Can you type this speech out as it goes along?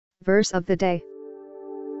Verse of the day,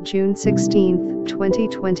 June 16,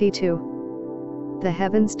 2022. The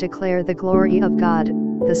heavens declare the glory of God,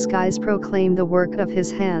 the skies proclaim the work of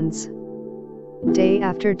his hands. Day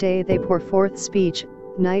after day they pour forth speech,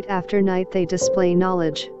 night after night they display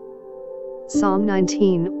knowledge. Psalm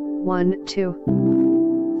 19,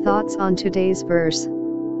 1-2. Thoughts on today's verse.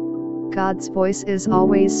 God's voice is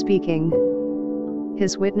always speaking.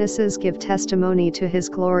 His witnesses give testimony to his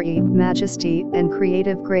glory, majesty, and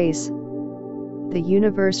creative grace. The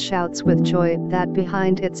universe shouts with joy that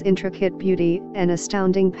behind its intricate beauty and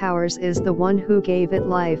astounding powers is the one who gave it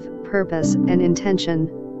life, purpose, and intention.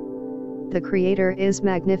 The Creator is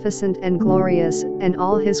magnificent and glorious, and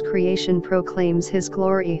all his creation proclaims his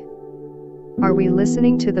glory. Are we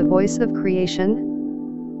listening to the voice of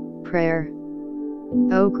creation? Prayer.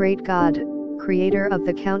 O great God, Creator of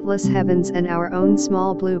the countless heavens and our own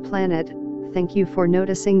small blue planet, thank you for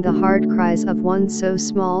noticing the hard cries of one so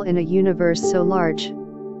small in a universe so large.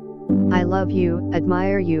 I love you,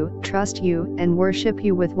 admire you, trust you, and worship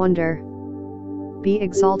you with wonder. Be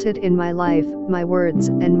exalted in my life, my words,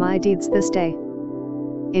 and my deeds this day.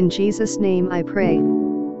 In Jesus' name I pray.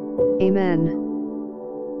 Amen.